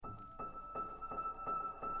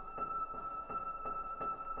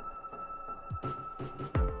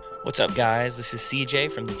What's up, guys? This is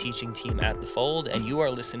CJ from the teaching team at The Fold, and you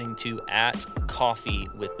are listening to At Coffee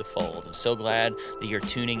with The Fold. I'm so glad that you're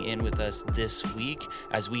tuning in with us this week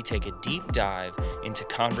as we take a deep dive into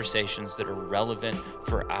conversations that are relevant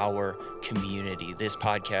for our community. This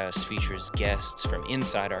podcast features guests from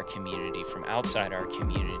inside our community, from outside our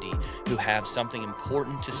community, who have something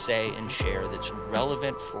important to say and share that's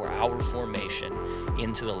relevant for our formation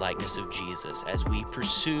into the likeness of Jesus as we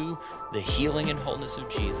pursue the healing and wholeness of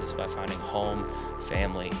Jesus by finding home,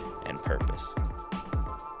 family, and purpose.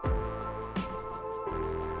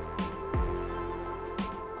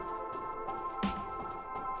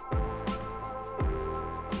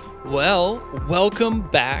 Well, welcome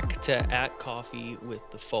back to At Coffee with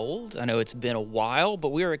The Fold. I know it's been a while, but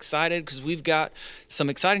we are excited because we've got some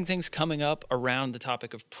exciting things coming up around the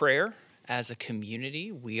topic of prayer. As a community,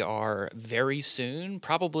 we are very soon,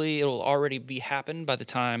 probably it'll already be happened by the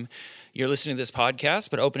time you're listening to this podcast,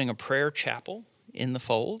 but opening a prayer chapel in The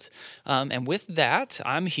Fold. And with that,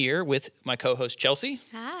 I'm here with my co-host Chelsea.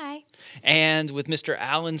 Hi. And with Mr.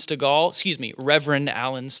 Reverend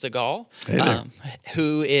Alan Stegall,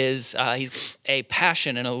 who is he's a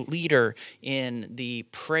passion and a leader in the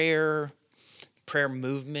prayer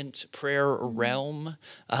movement, prayer realm.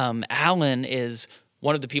 Alan is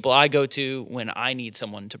one of the people I go to when I need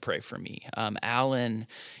someone to pray for me. Alan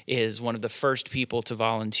is one of the first people to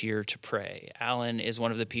volunteer to pray. Alan is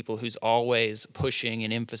one of the people who's always pushing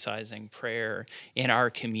and emphasizing prayer in our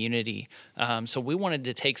community. So we wanted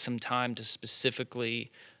to take some time to specifically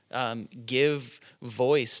give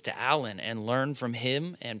voice to Alan and learn from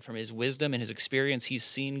him and from his wisdom and his experience. He's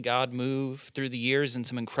seen God move through the years in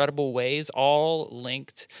some incredible ways, all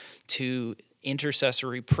linked to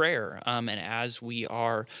intercessory prayer. And as we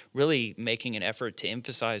are really making an effort to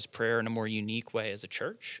emphasize prayer in a more unique way as a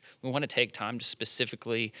church, we want to take time to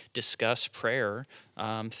specifically discuss prayer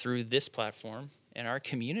through this platform in our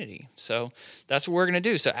community. So that's what we're going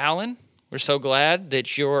to do. So Alan, we're so glad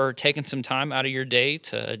that you're taking some time out of your day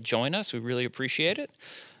to join us. We really appreciate it.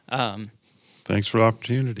 Thanks for the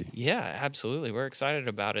opportunity. Yeah, absolutely. We're excited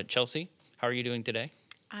about it. Chelsea, how are you doing today?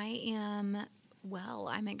 I am well.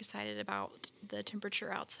 I'm excited about the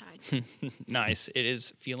temperature outside. Nice. It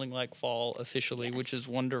is feeling like fall officially, Yes. Which is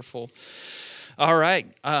wonderful. All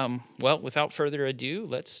right. Well, without further ado,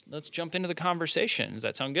 let's jump into the conversation. Does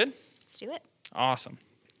that sound good? Let's do it. Awesome.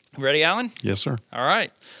 Ready, Alan? Yes, sir. All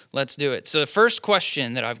right. Let's do it. So the first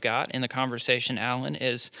question that I've got in the conversation, Alan,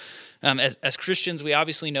 is as Christians, we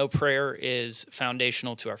obviously know prayer is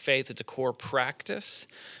foundational to our faith. It's a core practice.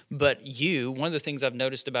 But one of the things I've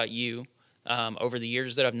noticed about you over the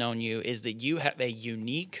years that I've known you is that you have a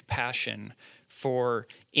unique passion for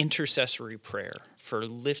intercessory prayer, for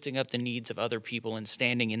lifting up the needs of other people and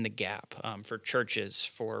standing in the gap for churches,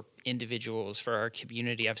 for individuals, for our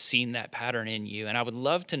community. I've seen that pattern in you, and I would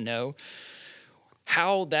love to know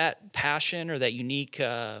how that passion or that unique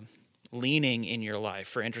leaning in your life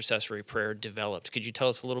for intercessory prayer developed. Could you tell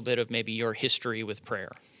us a little bit of maybe your history with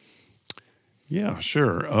prayer? Yeah,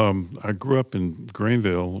 sure. I grew up in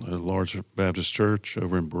Greenville, a large Baptist church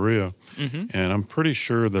over in Berea, and I'm pretty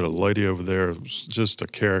sure that a lady over there, just a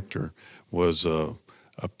character, was a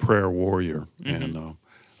prayer warrior, and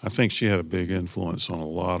I think she had a big influence on a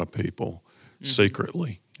lot of people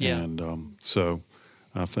secretly. Yeah. And so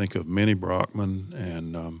I think of Minnie Brockman,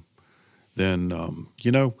 and then,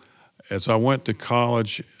 as I went to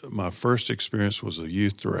college, my first experience was a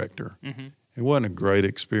youth director. It wasn't a great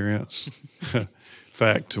experience. In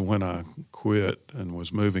fact, when I quit and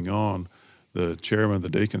was moving on, the chairman of the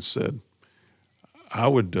deacons said, I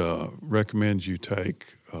would recommend you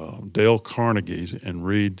take Dale Carnegie and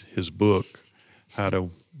read his book, How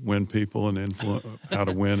to Win People and How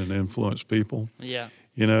to Win and Influence People. Yeah.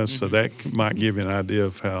 So that might give you an idea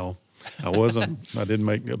of how I didn't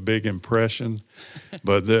make a big impression,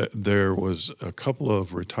 but there was a couple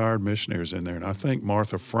of retired missionaries in there, and I think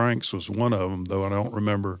Martha Franks was one of them, though I don't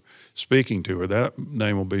remember speaking to her. That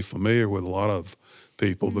name will be familiar with a lot of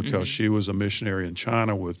people because she was a missionary in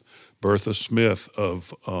China with Bertha Smith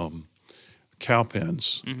of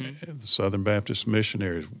Cowpens, the Southern Baptist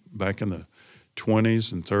missionaries back in the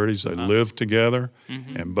 20s and 30s. They lived together,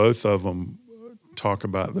 and both of them talk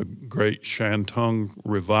about the great Shantung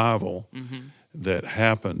revival that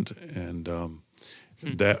happened, and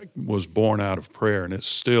that was born out of prayer, and it's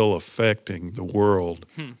still affecting the world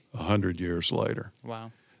 100 years later.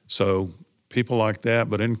 Wow. So people like that.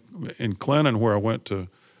 But in Clinton, where I went to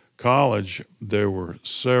college, there were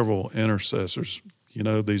several intercessors.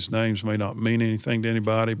 These names may not mean anything to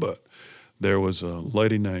anybody, but there was a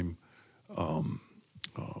lady named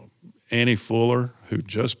Annie Fuller, who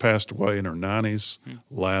just passed away in her 90s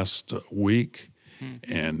last week,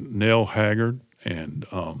 and Nell Haggard, and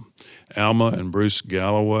Alma and Bruce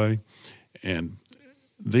Galloway. And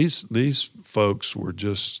these folks were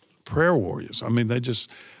just prayer warriors. I mean,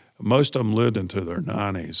 most of them lived into their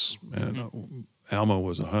 90s. And Alma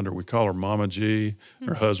was 100. We call her Mama G,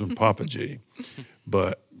 her husband Papa G.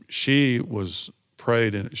 But she was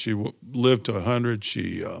prayed, and she lived to 100.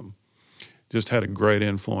 She just had a great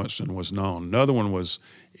influence and was known. Another one was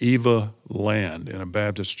Eva Land in a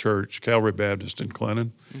Baptist church, Calvary Baptist in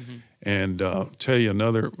Clinton. And I'll tell you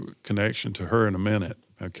another connection to her in a minute,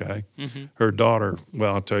 okay? Her daughter,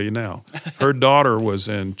 well, I'll tell you now. Her daughter was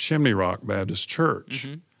in Chimney Rock Baptist Church,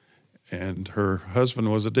 and her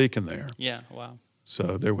husband was a deacon there. Yeah, wow.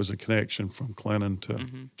 So there was a connection from Clinton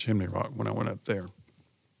to Chimney Rock when I went up there.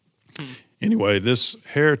 Anyway, this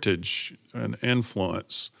heritage and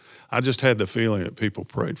influence, I just had the feeling that people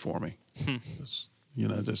prayed for me.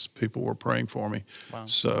 Just people were praying for me. Wow.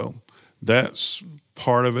 So that's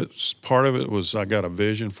part of it. Part of it was I got a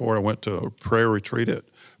vision for it. I went to a prayer retreat at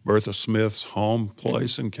Bertha Smith's home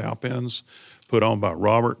place in Cowpens, put on by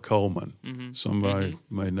Robert Coleman. Somebody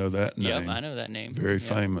may know that name. Yep, I know that name. Very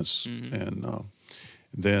famous. And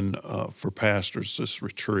then for pastors, this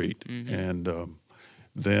retreat. And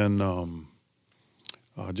then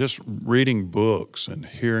just reading books and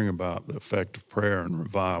hearing about the effect of prayer and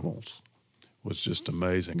revivals was just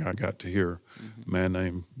amazing. I got to hear a man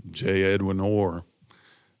named J. Edwin Orr,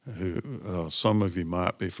 who some of you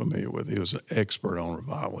might be familiar with. He was an expert on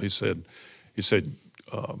revival. He said,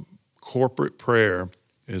 corporate prayer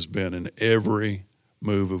has been in every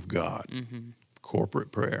move of God.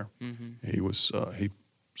 Corporate prayer. He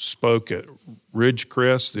spoke at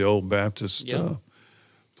Ridgecrest, the old Baptist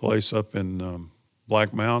place up in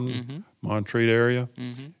Black Mountain, Montreat area,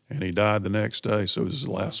 and he died the next day. So it was his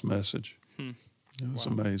last message. It was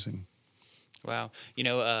amazing. Wow.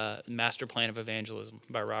 Master Plan of Evangelism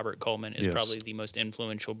by Robert Coleman is probably the most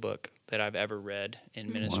influential book that I've ever read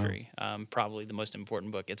in ministry. Probably the most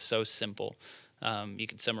important book. It's so simple. You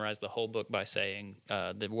could summarize the whole book by saying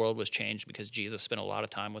the world was changed because Jesus spent a lot of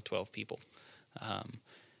time with 12 people.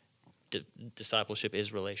 Discipleship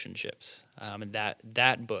is relationships. And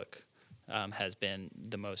that book has been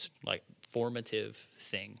the most formative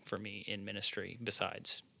thing for me in ministry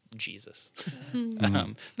besides Jesus.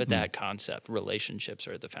 But that concept, relationships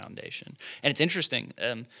are the foundation. And it's interesting,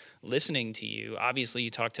 listening to you, obviously you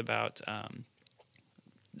talked about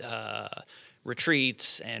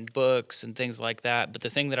retreats and books and things like that, but the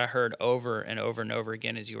thing that I heard over and over and over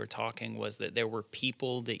again as you were talking was that there were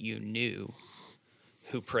people that you knew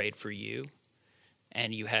who prayed for you,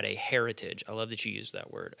 and you had a heritage. I love that you used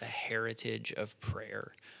that word, a heritage of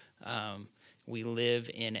prayer. We live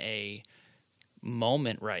in a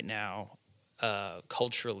moment right now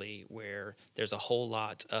culturally where there's a whole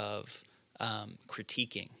lot of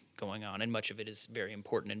critiquing going on, and much of it is very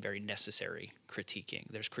important and very necessary critiquing.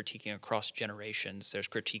 There's critiquing across generations. There's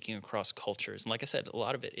critiquing across cultures. And like I said, a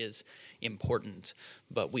lot of it is important,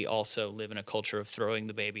 but we also live in a culture of throwing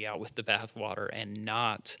the baby out with the bathwater and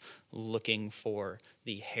not looking for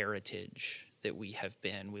the heritage that we have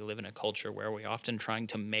been. We live in a culture where we're often trying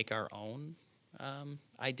to make our own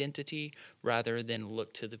identity rather than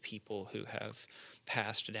look to the people who have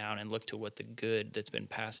passed down and look to what the good that's been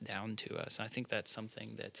passed down to us. And I think that's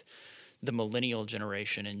something that the millennial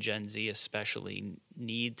generation and Gen Z especially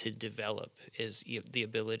need to develop, is the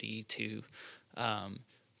ability to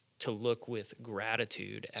look with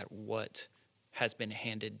gratitude at what has been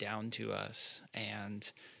handed down to us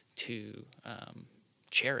and to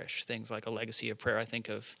cherish things like a legacy of prayer. I think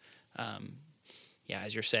of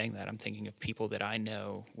as you're saying that, I'm thinking of people that I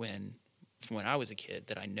know when I was a kid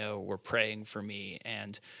that I know were praying for me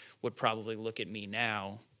and would probably look at me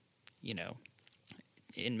now,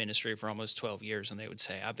 in ministry for almost 12 years, and they would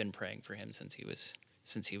say, I've been praying for him since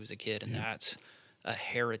he was a kid. And that's a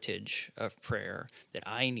heritage of prayer that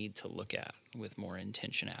I need to look at with more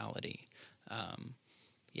intentionality. And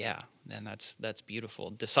that's beautiful.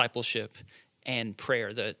 Discipleship and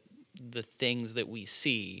prayer, the things that we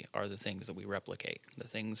see are the things that we replicate.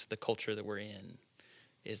 The culture that we're in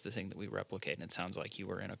is the thing that we replicate. And it sounds like you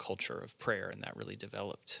were in a culture of prayer, and that really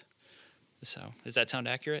developed. So does that sound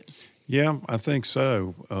accurate? Yeah, I think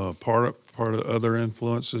so. Part of other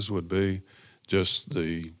influences would be just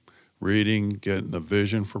the reading, getting the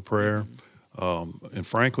vision for prayer, and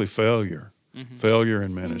frankly, failure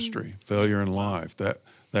in ministry, failure in life,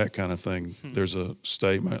 that kind of thing. There's a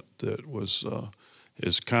statement that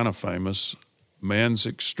is kind of famous. Man's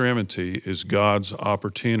extremity is God's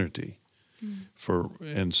opportunity.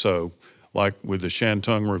 And so like with the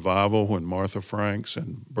Shantung revival when Martha Franks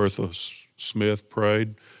and Bertha Smith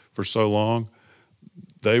prayed for so long,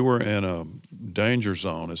 they were in a danger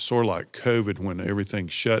zone. It's sort of like COVID when everything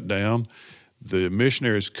shut down. The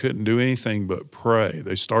missionaries couldn't do anything but pray.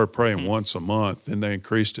 They started praying once a month, then they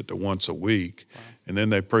increased it to once a week, and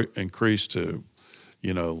then they increased to,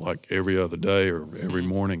 like every other day or every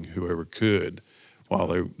morning, whoever could, while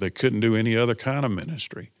they couldn't do any other kind of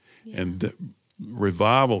ministry. Yeah. And the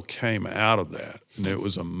revival came out of that, and it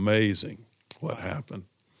was amazing what happened.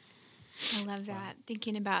 I love that.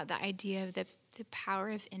 Thinking about the idea of the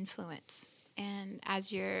power of influence. And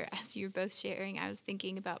as you're both sharing, I was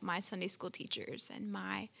thinking about my Sunday school teachers and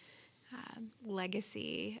my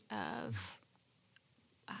legacy of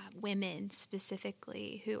women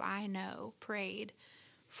specifically who I know prayed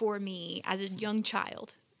for me as a young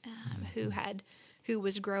child, who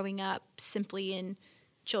was growing up simply in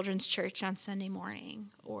children's church on Sunday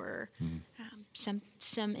morning, or some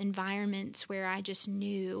environments where I just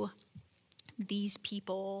knew these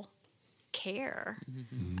people care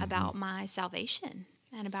about my salvation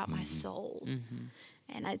and about my soul.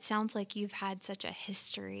 And it sounds like you've had such a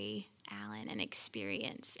history, Alan, and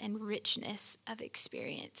experience and richness of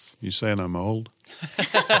experience. You saying I'm old?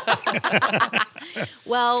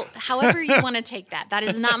 Well, however you want to take that. That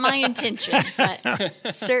is not my intention,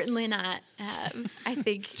 but certainly not. I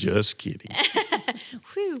think. Just kidding.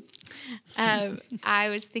 Whew. I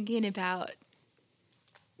was thinking about,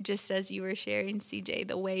 just as you were sharing, CJ,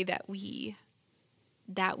 the way that we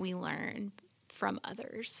learn from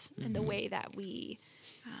others, and the way that we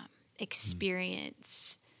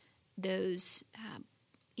experience those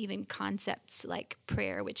even concepts like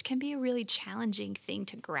prayer, which can be a really challenging thing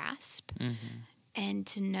to grasp, and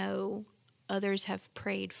to know others have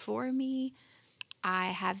prayed for me. I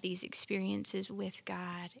have these experiences with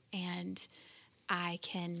God, and I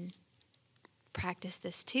can practice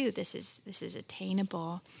this too. This is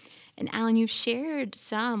attainable. And Alan, you've shared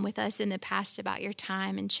some with us in the past about your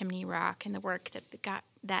time in Chimney Rock and the work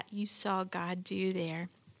that you saw God do there.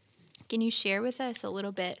 Can you share with us a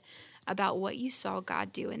little bit about what you saw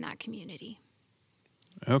God do in that community?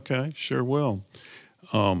 Okay, sure will.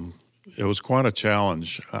 It was quite a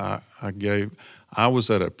challenge. I was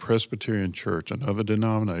at a Presbyterian church, another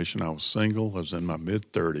denomination. I was single. I was in my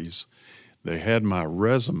mid-30s. They had my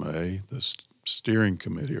resume, the steering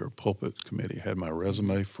committee or pulpit committee had my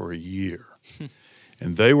resume for a year.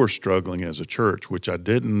 And they were struggling as a church, which I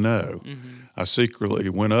didn't know. I secretly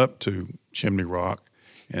went up to Chimney Rock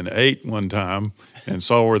and ate one time and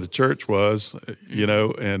saw where the church was,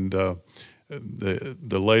 and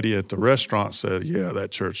the lady at the restaurant said, "Yeah,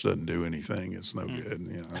 that church doesn't do anything. It's no good,"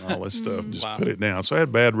 and all this stuff. Just put it down. So I had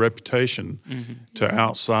a bad reputation to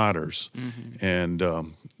outsiders, and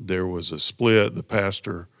there was a split. The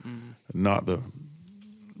pastor, not the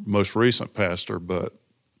most recent pastor, but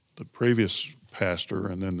the previous pastor,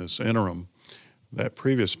 and then this interim. That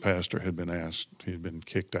previous pastor had been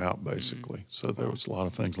kicked out, basically. So there was a lot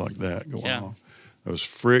of things like that going on. There was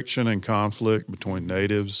friction and conflict between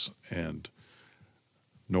natives and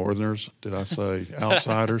northerners. Did I say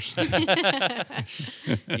outsiders?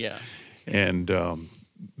 Yeah. And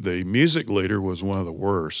the music leader was one of the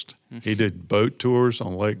worst. He did boat tours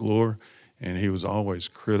on Lake Lure, and he was always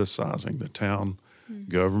criticizing the town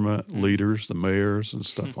government leaders, the mayors, and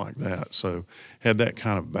stuff like that. So had that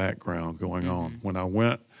kind of background going on. When I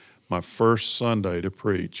went my first Sunday to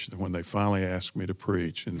preach, when they finally asked me to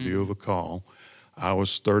preach in view of a call, I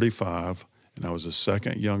was 35, and I was the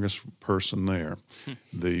second youngest person there.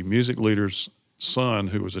 The music leader's son,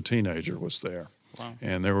 who was a teenager, was there. Wow.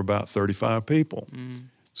 And there were about 35 people.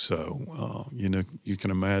 So, you can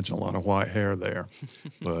imagine a lot of white hair there.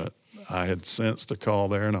 But I had sensed a call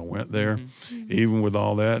there, and I went there. Even with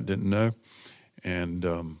all that, didn't know. And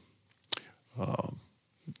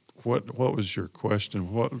what was your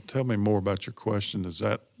question? Tell me more about your question.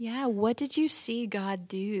 What did you see God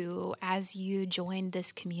do as you joined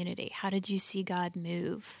this community? How did you see God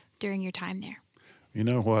move during your time there? You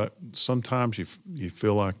know what? Sometimes you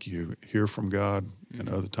feel like you hear from God, and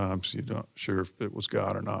other times you're not sure if it was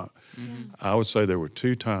God or not. I would say there were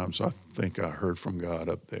 2 times I think I heard from God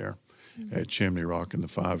up there at Chimney Rock in the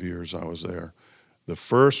 5 years I was there. The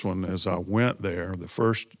first one, as I went there,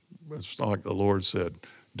 it's like the Lord said,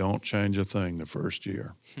 "Don't change a thing the first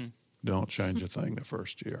year. Don't change a thing the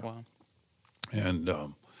first year." Wow. And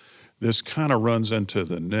this kind of runs into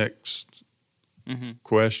the next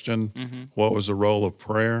question. What was the role of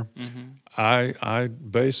prayer? I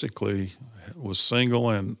basically was single,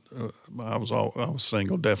 and I was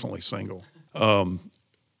single, definitely single.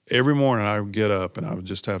 every morning I would get up and I would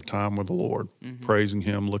just have time with the Lord, praising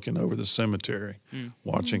Him, looking over the cemetery,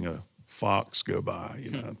 watching a fox go by,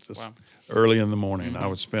 just early in the morning. I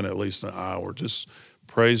would spend at least an hour just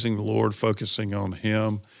praising the Lord, focusing on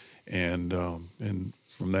Him, and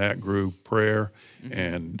from that grew prayer.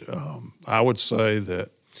 And I would say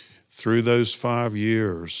that through those 5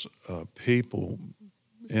 years,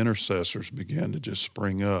 intercessors began to just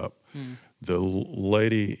spring up. The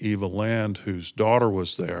lady Eva Land, whose daughter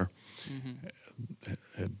was there,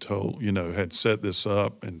 had set this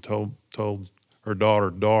up and told her daughter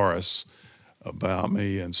Doris about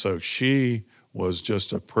me, and so she was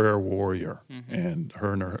just a prayer warrior, and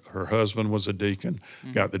her husband was a deacon.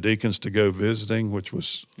 Got the deacons to go visiting, which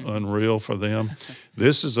was unreal for them.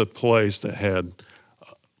 This is a place that had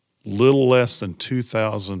little less than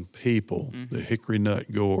 2,000 people, the Hickory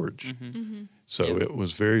Nut Gorge. So it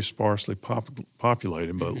was very sparsely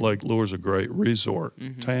populated, but Lake Lure's a great resort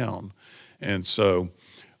town. And so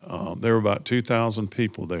there were about 2,000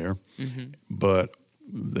 people there, but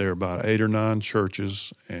there are about 8 or 9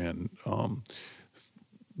 churches, and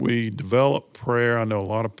we developed prayer. I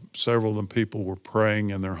know several of them people were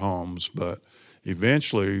praying in their homes, but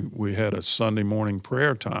eventually we had a Sunday morning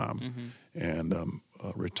prayer time, and a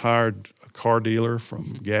retired car dealer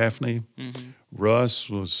from Gaffney, Russ,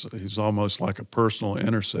 he's almost like a personal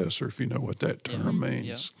intercessor, if you know what that term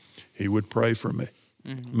means. He would pray for me,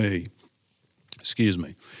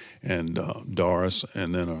 and Doris,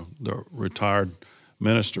 and then the retired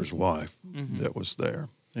minister's wife that was there.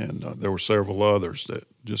 And there were several others that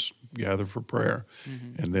just gathered for prayer.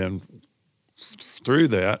 And then through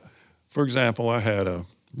that, for example, I had a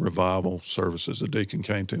revival services. The deacon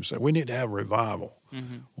came to him and said, we need to have a revival.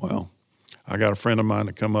 Well, I got a friend of mine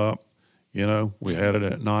to come up. We had it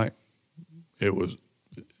at night. It was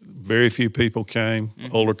very few people came,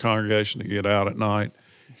 older congregation to get out at night,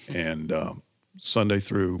 and Sunday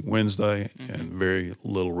through Wednesday, and very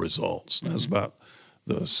little results. And that was about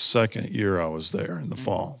the second year I was there in the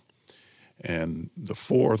fall. And the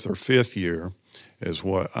 4th or 5th year is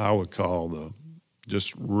what I would call the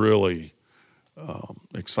just really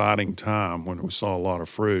exciting time when we saw a lot of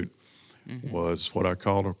fruit, was what I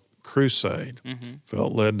called a crusade.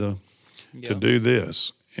 Felt led to do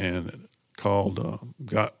this, and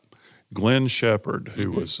got Glenn Shepherd,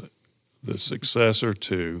 who was the successor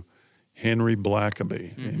to Henry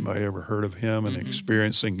Blackaby. Anybody ever heard of him and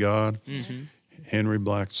Experiencing God? Henry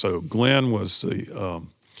Black. So Glenn was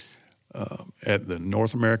at the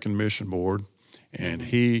North American Mission Board, and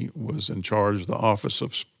he was in charge of the Office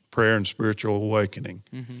of Prayer and Spiritual Awakening.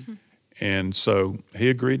 And so he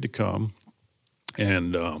agreed to come,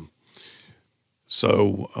 and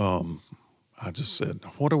I just said,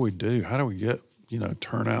 what do we do? How do we get,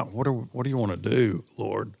 turn out? What do you want to do,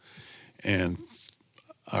 Lord? And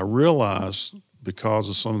I realized, because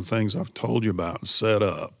of some of the things I've told you about and set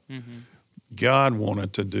up, God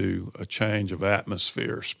wanted to do a change of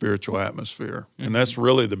atmosphere, spiritual atmosphere. And that's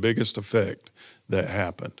really the biggest effect that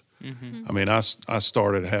happened. I mean, I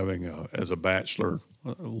started having, as a bachelor,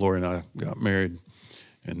 Lori and I got married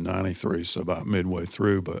in 93, so about midway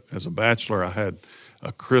through. But as a bachelor, I had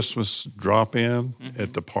a Christmas drop-in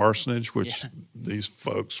at the parsonage, which these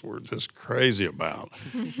folks were just crazy about.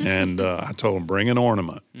 And I told them, bring an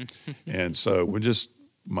ornament. And so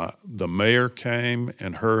the mayor came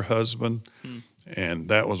and her husband, and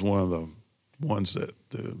that was one of the ones that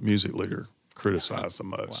the music leader criticized the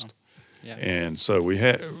most. Wow. Yeah. And so we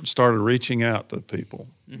started reaching out to people.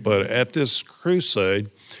 But at this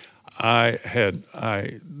crusade,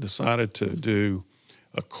 I decided to do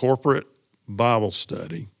a corporate Bible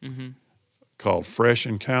study called Fresh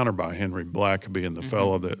Encounter by Henry Blackaby and the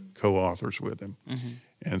fellow that co-authors with him.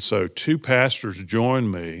 And so 2 pastors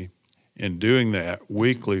joined me in doing that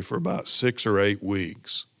weekly for about 6 or 8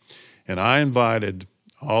 weeks. And I invited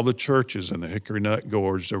all the churches in the Hickory Nut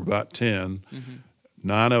Gorge. There were about 10.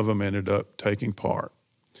 9 of them ended up taking part.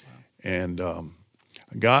 Wow. And I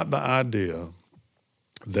got the idea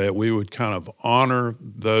that we would kind of honor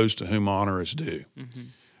those to whom honor is due.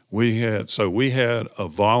 We had a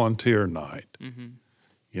volunteer night.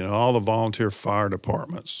 All the volunteer fire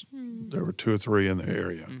departments. There were 2 or 3 in the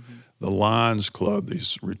area. The Lions Club,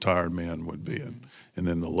 these retired men would be in, and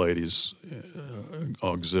then the ladies'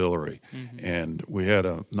 auxiliary. And we had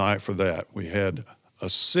a night for that. We had a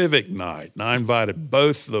civic night, and I invited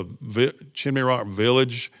both the Chimney Rock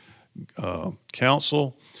Village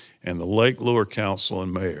Council and the Lake Lure Council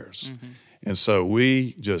and mayors. And so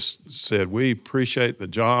we just said, we appreciate the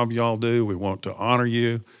job y'all do. We want to honor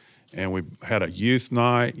you. And we had a youth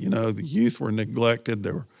night. The youth were neglected.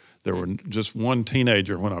 There were just one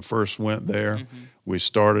teenager when I first went there. We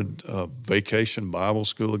started Vacation Bible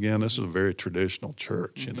School again. This is a very traditional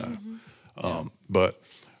church, you know. But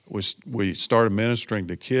we started ministering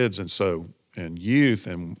to kids, and youth,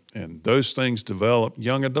 and those things developed.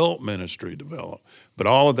 Young adult ministry developed. But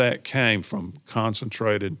all of that came from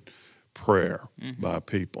concentrated prayer by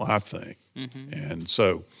people, I think. And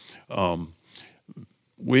so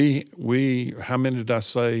we how many did I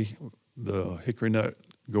say the Hickory Nut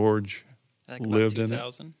Gorge lived in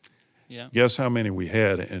it? Yeah. Guess how many we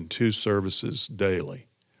had in 2 services daily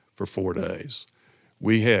for 4 days?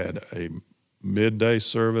 We had a midday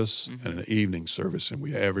service and an evening service, and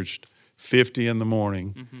we averaged 50 in the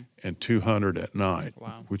morning and 200 at night,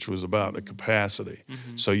 which was about the capacity.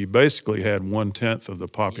 So you basically had 1/10 of the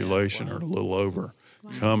population, or a little over,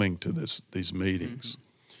 coming to these meetings.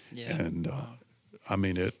 And I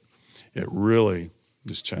mean, it really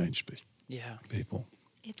just changed people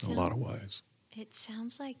in a lot of ways. It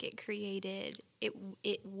sounds like it created,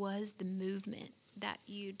 it was the movement that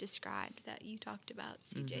you described, that you talked about,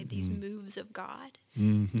 CJ, these moves of God,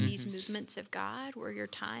 these movements of God, were your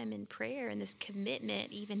time in prayer and this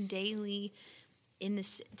commitment, even daily, in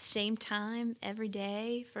the same time, every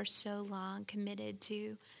day, for so long, committed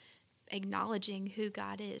to acknowledging who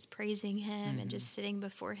God is, praising Him, and just sitting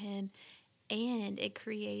before Him. And it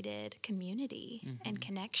created community and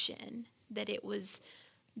connection, that it was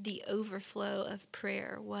the overflow of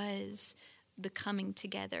prayer was the coming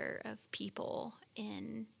together of people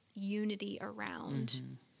in unity around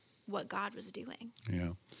what God was doing.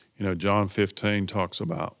 Yeah. You know, John 15 talks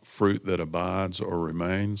about fruit that abides or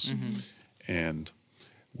remains. And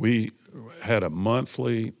we had a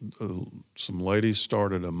monthly, some ladies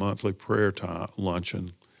started a monthly prayer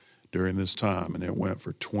luncheon during this time, and it went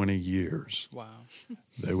for 20 years. Wow.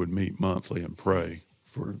 They would meet monthly and pray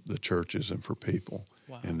for the churches and for people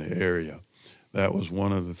in the area. That was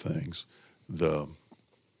one of the things. The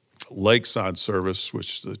Lakeside service,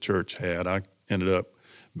 which the church had, I ended up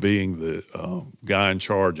being the guy in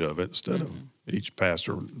charge of it instead of each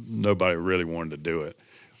pastor. Nobody really wanted to do it.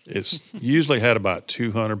 It's usually had about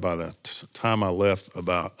 200. By the time I left,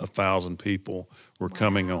 about 1,000 people were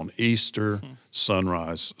coming on Easter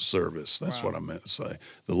sunrise service. That's what I meant to say.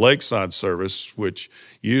 The Lakeside service, which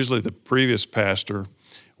usually the previous pastor,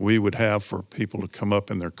 we would have for people to come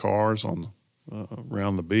up in their cars on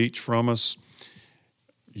around the beach from us,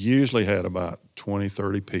 usually had about 20,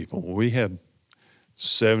 30 people. We had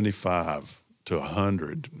 75 to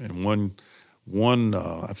 100, and one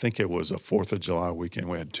I think it was a 4th of July weekend,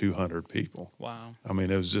 we had 200 people. Wow. I mean,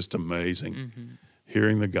 it was just amazing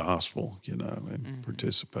hearing the gospel, you know, and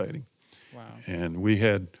participating. Wow. And we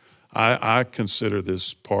had, I consider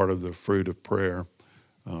this part of the fruit of prayer,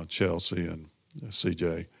 Chelsea and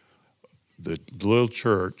CJ. The little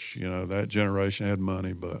church, you know, that generation had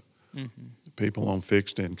money, but people on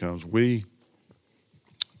fixed incomes, we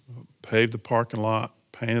paved the parking lot,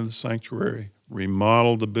 painted the sanctuary,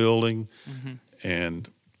 remodeled the building, and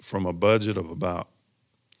from a budget of about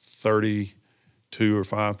 32 or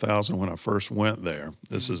 5,000 when I first went there,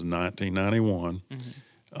 this is 1991,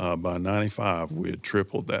 by 95 we had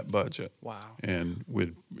tripled that budget. Wow. And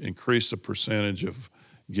we'd increased the percentage of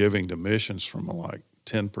giving to missions from like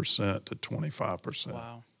 10% to 25%.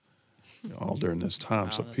 Wow. All during this time.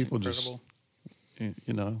 Wow, So that's people incredible. just,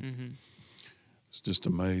 you know, it's just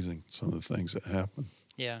amazing, some of the things that happen.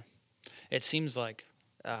 Yeah. It seems like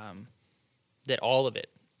that all of it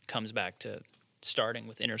comes back to starting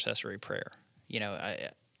with intercessory prayer. You know,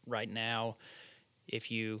 right now, if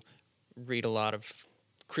you read a lot of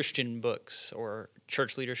Christian books or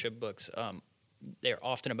church leadership books, they're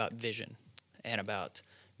often about vision and about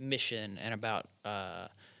mission and about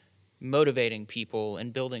motivating people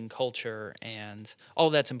and building culture, and all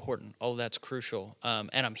that's important, all that's crucial.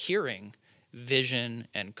 And I'm hearing vision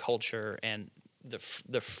and culture and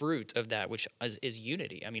the fruit of that, which is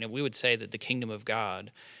unity. I mean, we would say that the kingdom of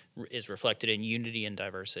God is reflected in unity and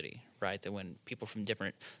diversity, right? That when people from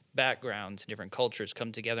different backgrounds, different cultures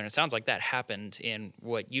come together, and it sounds like that happened in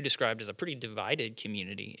what you described as a pretty divided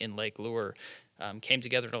community in Lake Lure, came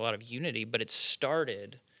together in a lot of unity, but it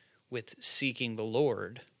started with seeking the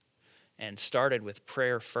Lord and started with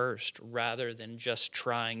prayer first rather than just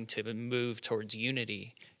trying to move towards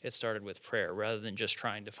unity. It started with prayer rather than just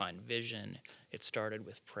trying to find vision. It started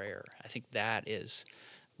with prayer. I think that is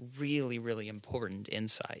really, really important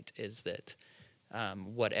insight, is that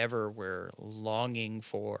whatever we're longing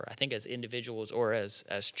for, I think as individuals or as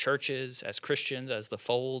churches, as Christians, as the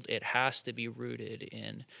fold, it has to be rooted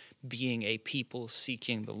in being a people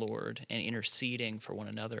seeking the Lord and interceding for one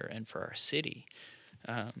another and for our city.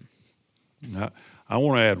 I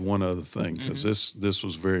want to add one other thing, because this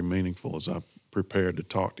was very meaningful as I prepared to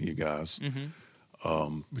talk to you guys,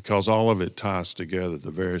 because all of it ties together,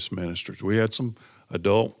 the various ministries. We had some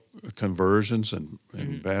adult conversions and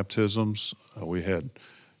baptisms. We had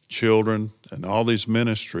children and all these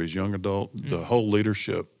ministries, young adult, the whole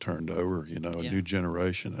leadership turned over, a new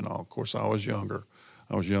generation and all. Of course, I was younger.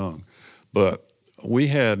 I was young. But we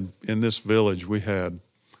had, in this village,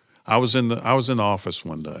 I was in the office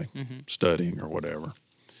one day studying or whatever.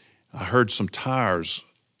 I heard some tires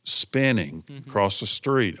spinning across the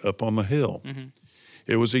street up on the hill.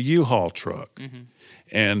 It was a U-Haul truck.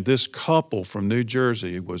 And this couple from New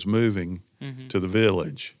Jersey was moving to the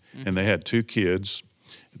village, and they had 2 kids.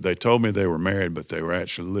 They told me they were married, but they were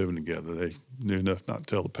actually living together. They knew enough not to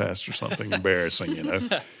tell the pastor something embarrassing,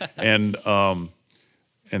 And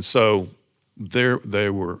so they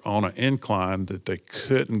were on an incline that they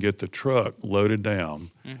couldn't get the truck loaded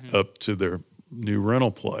down up to their new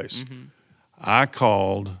rental place. I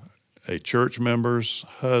called a church member's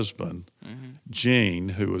husband, Gene,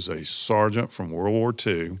 who was a sergeant from World War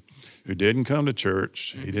II, who didn't come to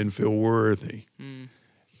church. He didn't feel worthy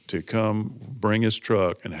to come bring his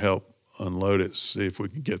truck and help unload it, see if we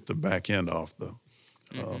could get the back end off the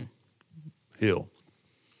hill.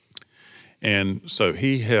 And so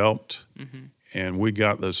he helped, and we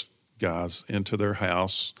got those guys into their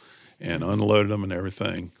house and unloaded them and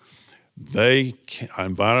everything. I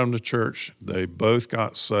invited them to church. They both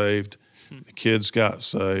got saved. The kids got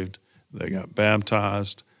saved. They got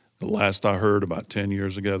baptized. The last I heard, about 10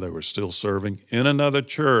 years ago, they were still serving in another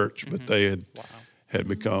church, but they had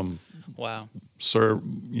become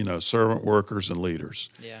servant workers and leaders.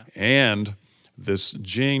 Yeah. And this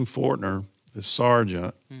Gene Fortner, this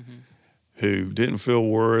sergeant, who didn't feel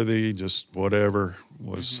worthy, just whatever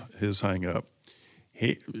was his hang up.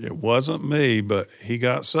 It wasn't me, but he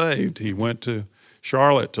got saved. He went to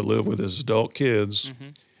Charlotte to live with his adult kids,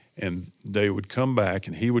 and they would come back,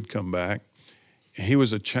 and he would come back. He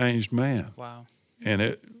was a changed man. Wow. And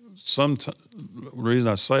the reason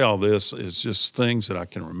I say all this is just things that I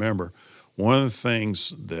can remember. One of the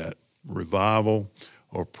things that revival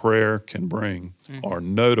or prayer can bring are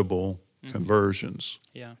notable conversions.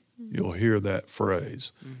 Yeah. You'll hear that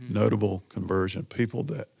phrase, notable conversion. People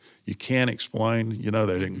that you can't explain, they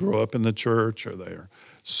didn't grow up in the church, or they're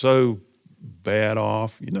so bad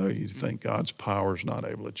off, you think God's power is not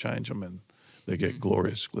able to change them, and they get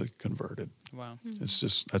gloriously converted. Wow. It's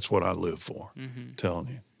just, that's what I live for, telling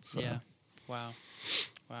you. So. Yeah. Wow.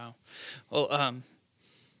 Well,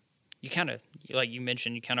 you kind of, like you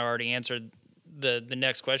mentioned, you kind of already answered the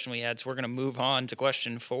next question we had, so we're going to move on to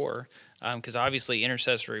question 4, because obviously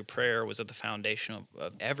intercessory prayer was at the foundation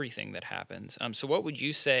of everything that happens. So what would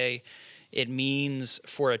you say it means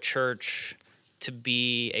for a church to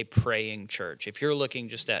be a praying church? If you're looking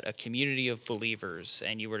just at a community of believers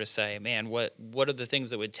and you were to say, man, what are the things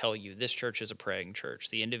that would tell you this church is a praying church?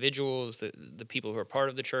 The individuals, the people who are part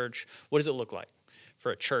of the church, what does it look like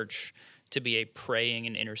for a church to be a praying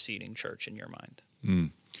and interceding church in your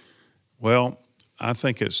mind? Well, I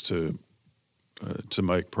think it's to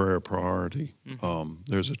make prayer a priority.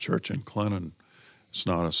 There's a church in Clinton. It's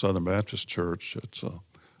not a Southern Baptist church. It's a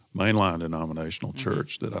mainline denominational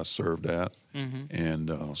church that I served at, and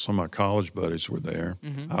some of my college buddies were there.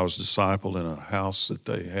 I was discipled in a house that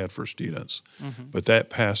they had for students, but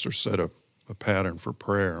that pastor set up a pattern for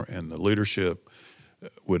prayer, and the leadership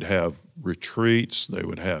would have retreats. They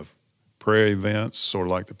would have prayer events, sort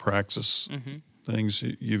of like the Praxis things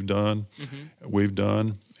you've done, we've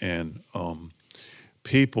done, and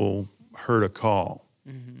people heard a call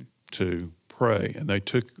to pray, and they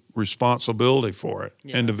took responsibility for it.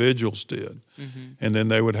 Yeah. Individuals did. And then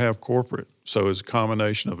they would have corporate. So it's a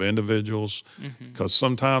combination of individuals, because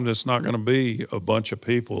sometimes it's not going to be a bunch of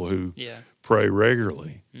people who pray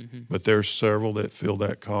regularly, but there's several that feel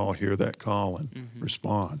that call, hear that call, and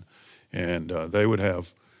respond. And they would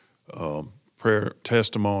have prayer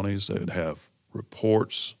testimonies, they would have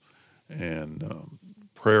reports, and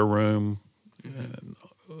prayer room, and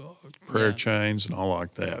prayer chains, and all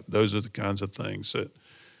like that. Those are the kinds of things that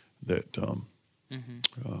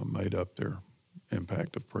made up their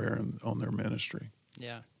impact of prayer on their ministry.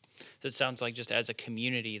 Yeah. So it sounds like just as a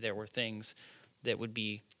community, there were things that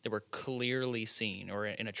were clearly seen, or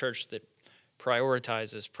in a church that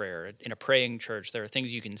prioritizes prayer. In a praying church, there are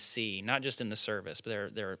things you can see, not just in the service,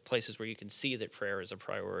 but there are places where you can see that prayer is a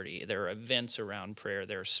priority. There are events around prayer.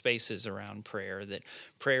 There are spaces around prayer, that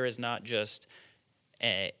prayer is not just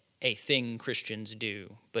a thing Christians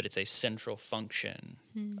do, but it's a central function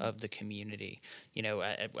of the community. You know,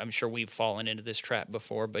 I'm sure we've fallen into this trap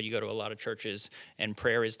before, but you go to a lot of churches and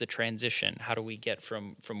prayer is the transition. How do we get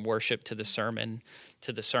from worship to the sermon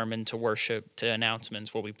to worship to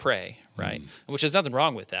announcements? Well, we pray, right? Which there's nothing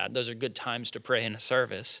wrong with that. Those are good times to pray in a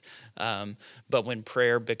service. But when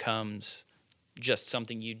prayer becomes just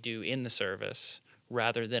something you do in the service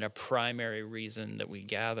rather than a primary reason that we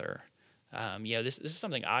gather, this is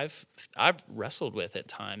something I've wrestled with at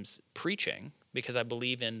times preaching, because I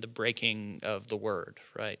believe in the breaking of the word,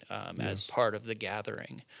 right, as part of the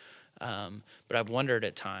gathering. But I've wondered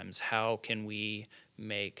at times, how can we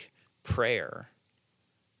make prayer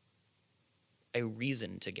a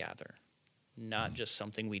reason to gather, not just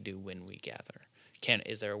something we do when we gather?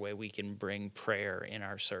 Is there a way we can bring prayer in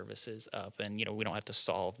our services up? And, we don't have to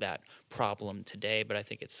solve that problem today, but I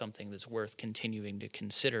think it's something that's worth continuing to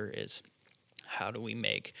consider, is how do we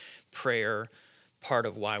make prayer part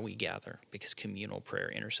of why we gather? Because communal prayer,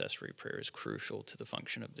 intercessory prayer is crucial to the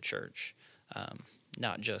function of the church,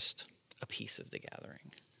 not just a piece of the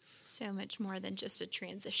gathering. So much more than just a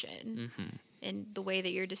transition. And the way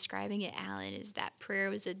that you're describing it, Alan, is that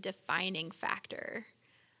prayer was a defining factor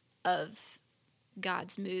of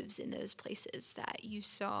God's moves in those places, that you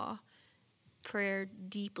saw prayer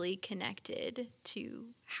deeply connected to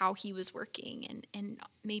how he was working, and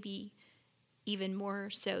maybe even more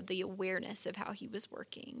so the awareness of how he was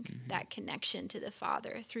working. That connection to the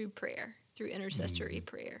Father through prayer, through intercessory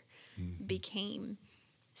prayer, became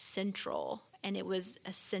central, and it was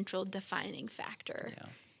a central defining factor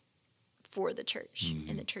for the church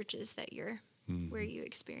and the churches that you're where you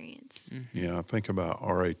experience. Yeah, I think about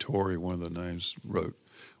R.A. Torrey, one of the names, wrote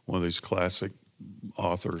one of these classic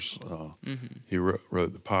authors. He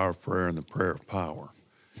wrote The Power of Prayer and The Prayer of Power,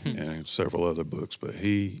 and several other books, but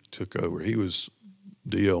he took over. He was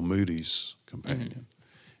D.L. Moody's companion,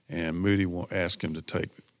 and Moody asked him to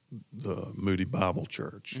take the Moody Bible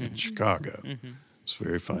Church in Chicago. It's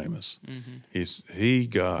very famous. He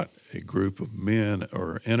got a group of men,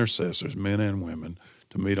 or intercessors, men and women,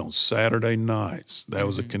 to meet on Saturday nights. That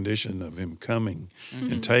was a condition of him coming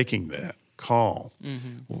and taking that call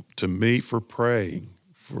to meet for praying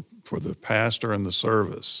for the pastor and the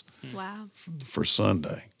service. Wow. For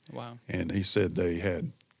Sunday. Wow. And he said they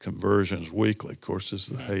had conversions weekly. Of course, this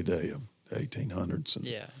is the heyday of the 1800s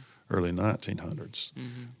and early 1900s.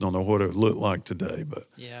 Don't know what it would look like today, but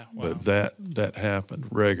but that happened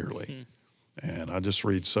regularly. And I just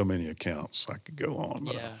read so many accounts. I could go on.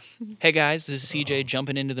 But Hey, guys, this is CJ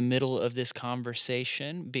jumping into the middle of this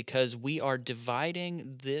conversation, because we are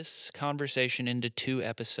dividing this conversation into 2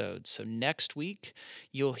 episodes. So next week,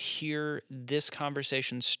 you'll hear this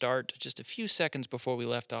conversation start just a few seconds before we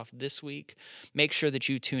left off this week. Make sure that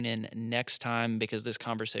you tune in next time, because this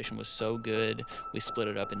conversation was so good, we split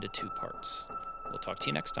it up into 2 parts. We'll talk to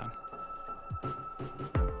you next time.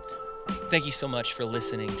 Thank you so much for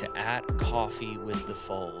listening to At Coffee with the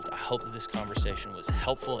Fold. I hope that this conversation was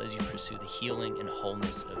helpful as you pursue the healing and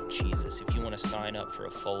wholeness of Jesus. If you want to sign up for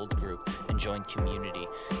a Fold group and join community,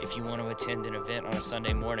 if you want to attend an event on a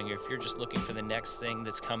Sunday morning, or if you're just looking for the next thing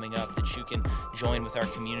that's coming up that you can join with our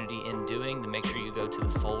community in doing, then make sure you go to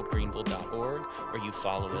thefoldgreenville.org, or you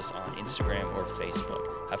follow us on Instagram or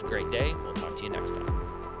Facebook. Have a great day. We'll talk to you next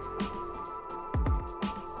time.